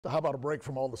How about a break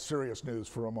from all the serious news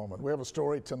for a moment? We have a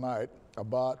story tonight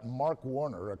about Mark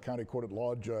Woerner, a county court at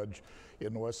law judge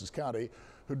in Nueces County,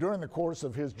 who during the course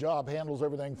of his job handles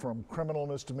everything from criminal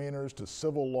misdemeanors to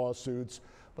civil lawsuits.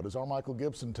 But as our Michael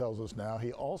Gibson tells us now,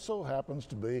 he also happens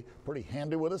to be pretty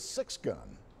handy with a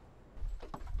six-gun.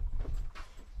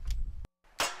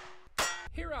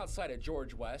 Here outside of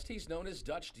George West, he's known as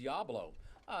Dutch Diablo,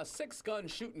 a six-gun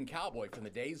shooting cowboy from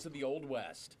the days of the Old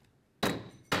West.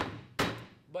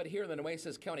 But here in the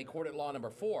Nueces County Court at Law Number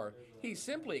 4, he's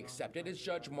simply accepted as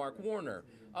Judge Mark Woerner,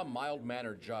 a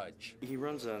mild-mannered judge. He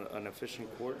runs an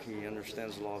efficient court. He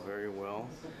understands the law very well.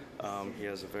 He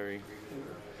has a very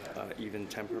even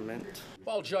temperament.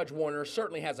 While Judge Woerner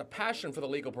certainly has a passion for the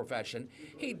legal profession,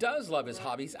 he does love his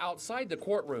hobbies outside the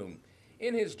courtroom.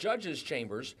 In his judge's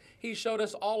chambers, he showed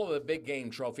us all of the big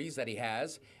game trophies that he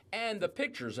has and the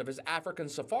pictures of his African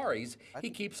safaris he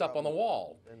keeps up on the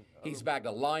wall. He's bagged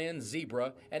a lion,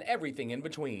 zebra, and everything in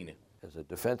between. As a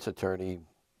defense attorney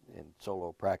in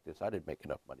solo practice, I didn't make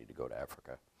enough money to go to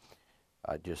Africa.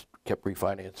 I just kept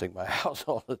refinancing my house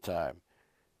all the time.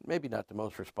 Maybe not the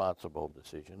most responsible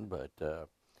decision, but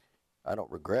I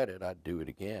don't regret it. I'd do it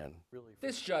again.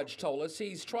 This judge told us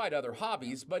he's tried other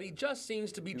hobbies, but he just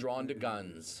seems to be drawn to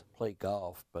guns. Play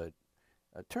golf, but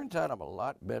it turns out I'm a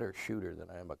lot better shooter than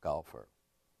I am a golfer.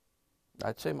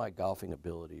 I'd say my golfing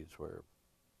abilities were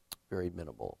very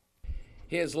minimal.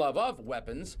 His love of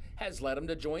weapons has led him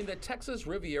to join the Texas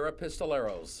Riviera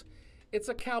Pistoleros. It's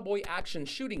a cowboy action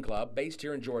shooting club based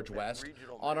here in George West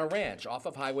on a ranch off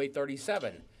of Highway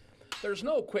 37. There's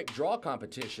no quick draw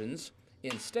competitions.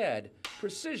 Instead,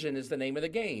 precision is the name of the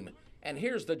game. And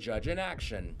here's the judge in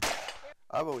action.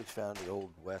 I've always found the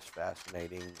Old West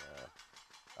fascinating.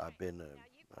 I've been to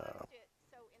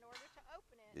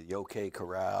the Yoke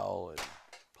Corral and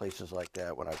places like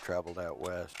that when I've traveled out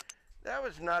west. That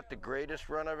was not the greatest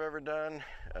run I've ever done.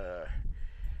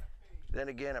 Then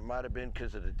again, it might have been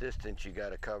because of the distance you got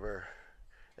to cover.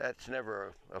 That's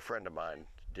never a friend of mine,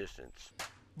 distance.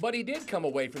 But he did come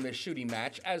away from this shooting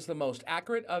match as the most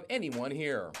accurate of anyone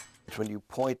here. When you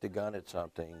point the gun at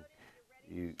something,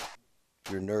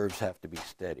 your nerves have to be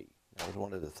steady. That was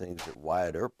one of the things that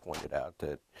Wyatt Earp pointed out,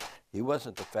 that he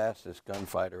wasn't the fastest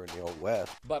gunfighter in the Old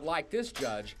West. But like this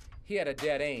judge, he had a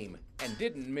dead aim and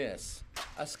didn't miss.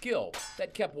 A skill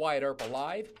that kept Wyatt Earp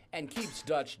alive and keeps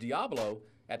Dutch Diablo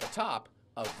at the top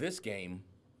of this game.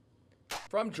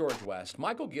 From George West,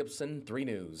 Michael Gibson, 3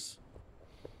 News.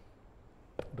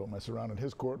 Don't mess around in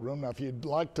his courtroom. Now, if you'd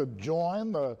like to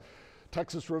join the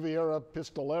Texas Riviera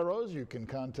Pistoleros, you can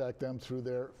contact them through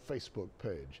their Facebook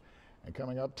page. And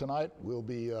coming up tonight, we'll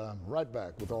be right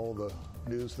back with all the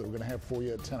news that we're going to have for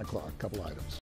you at 10 o'clock. A couple items.